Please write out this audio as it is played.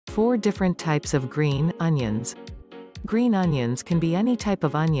4 different types of green onions. Green onions can be any type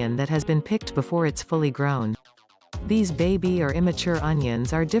of onion that has been picked before it's fully grown. These baby or immature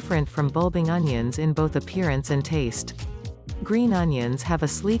onions are different from bulbing onions in both appearance and taste. Green onions have a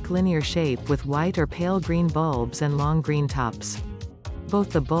sleek linear shape with white or pale green bulbs and long green tops.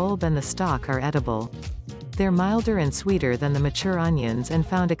 Both the bulb and the stalk are edible. They're milder and sweeter than the mature onions and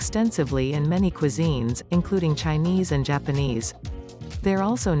found extensively in many cuisines, including Chinese and Japanese. They're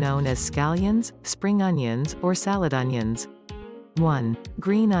also known as scallions, spring onions, or salad onions. 1.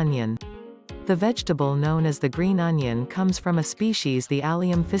 Green onion. The vegetable known as the green onion comes from a species, the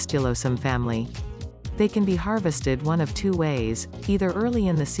Allium fistulosum family. They can be harvested one of 2 ways, either early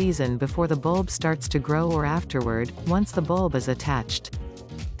in the season before the bulb starts to grow or afterward, once the bulb is attached.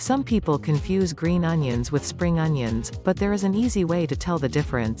 Some people confuse green onions with spring onions, but there is an easy way to tell the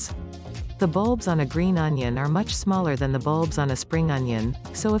difference. The bulbs on a green onion are much smaller than the bulbs on a spring onion,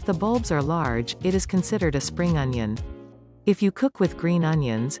 so if the bulbs are large, it is considered a spring onion. If you cook with green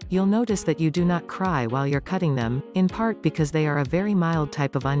onions, you'll notice that you do not cry while you're cutting them, in part because they are a very mild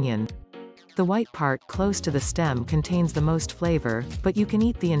type of onion. The white part close to the stem contains the most flavor, but you can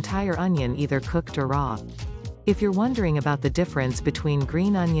eat the entire onion either cooked or raw. If you're wondering about the difference between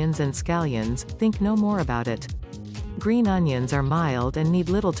green onions and scallions, think no more about it. Green onions are mild and need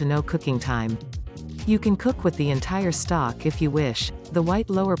little to no cooking time. You can cook with the entire stalk if you wish, the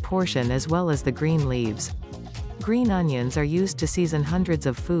white lower portion as well as the green leaves. Green onions are used to season hundreds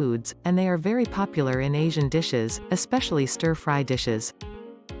of foods, and they are very popular in Asian dishes, especially stir-fry dishes.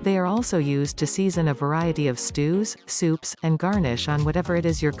 They are also used to season a variety of stews, soups, and garnish on whatever it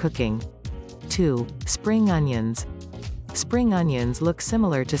is you're cooking. 2. Spring onions. Spring onions look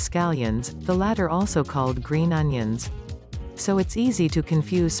similar to scallions, the latter also called green onions. So it's easy to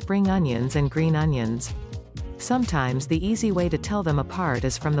confuse spring onions and green onions. Sometimes the easy way to tell them apart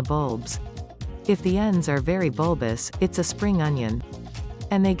is from the bulbs. If the ends are very bulbous, it's a spring onion.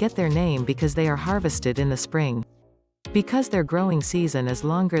 And they get their name because they are harvested in the spring. Because their growing season is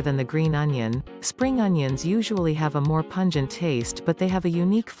longer than the green onion, spring onions usually have a more pungent taste, but they have a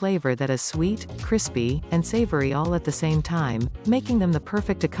unique flavor that is sweet, crispy, and savory all at the same time, making them the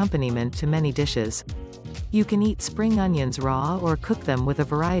perfect accompaniment to many dishes. You can eat spring onions raw or cook them with a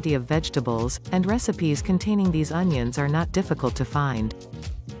variety of vegetables, and recipes containing these onions are not difficult to find.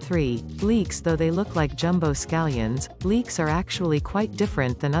 3. Leeks. Though they look like jumbo scallions, leeks are actually quite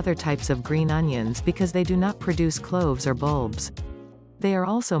different than other types of green onions because they do not produce cloves or bulbs. They are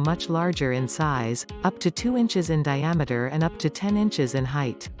also much larger in size, up to 2 inches in diameter and up to 10 inches in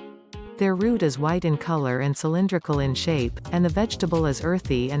height. Their root is white in color and cylindrical in shape, and the vegetable is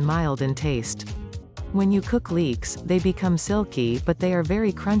earthy and mild in taste. When you cook leeks, they become silky, but they are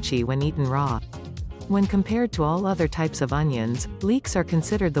very crunchy when eaten raw. When compared to all other types of onions, leeks are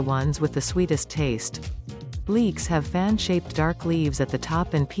considered the ones with the sweetest taste. Leeks have fan-shaped dark leaves at the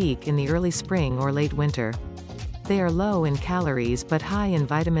top and peak in the early spring or late winter. They are low in calories but high in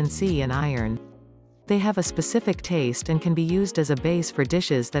vitamin C and iron. They have a specific taste and can be used as a base for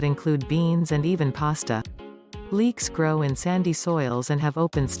dishes that include beans and even pasta. Leeks grow in sandy soils and have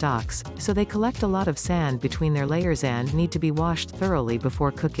open stalks, so they collect a lot of sand between their layers and need to be washed thoroughly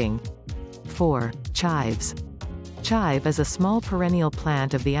before cooking. 4. Chives. Chive is a small perennial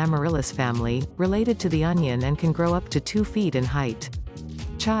plant of the amaryllis family, related to the onion, and can grow up to 2 feet in height.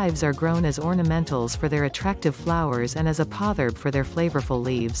 Chives are grown as ornamentals for their attractive flowers and as a potherb for their flavorful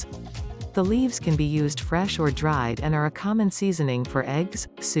leaves. The leaves can be used fresh or dried and are a common seasoning for eggs,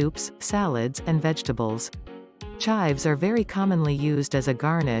 soups, salads, and vegetables. Chives are very commonly used as a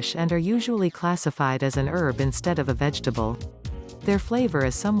garnish and are usually classified as an herb instead of a vegetable. Their flavor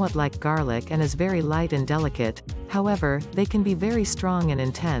is somewhat like garlic and is very light and delicate. However, they can be very strong and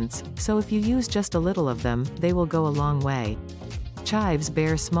intense, so if you use just a little of them, they will go a long way. Chives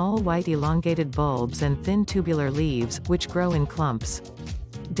bear small white elongated bulbs and thin tubular leaves, which grow in clumps.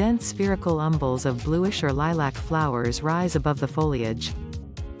 Dense spherical umbels of bluish or lilac flowers rise above the foliage.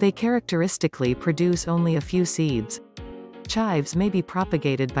 They characteristically produce only a few seeds. Chives may be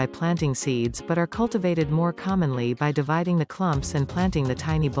propagated by planting seeds but are cultivated more commonly by dividing the clumps and planting the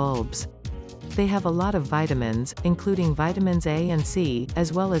tiny bulbs. They have a lot of vitamins, including vitamins A and C,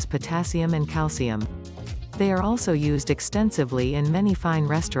 as well as potassium and calcium. They are also used extensively in many fine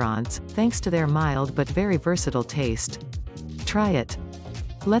restaurants, thanks to their mild but very versatile taste. Try it.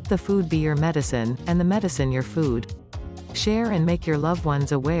 Let the food be your medicine, and the medicine your food. Share and make your loved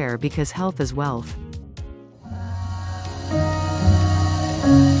ones aware because health is wealth.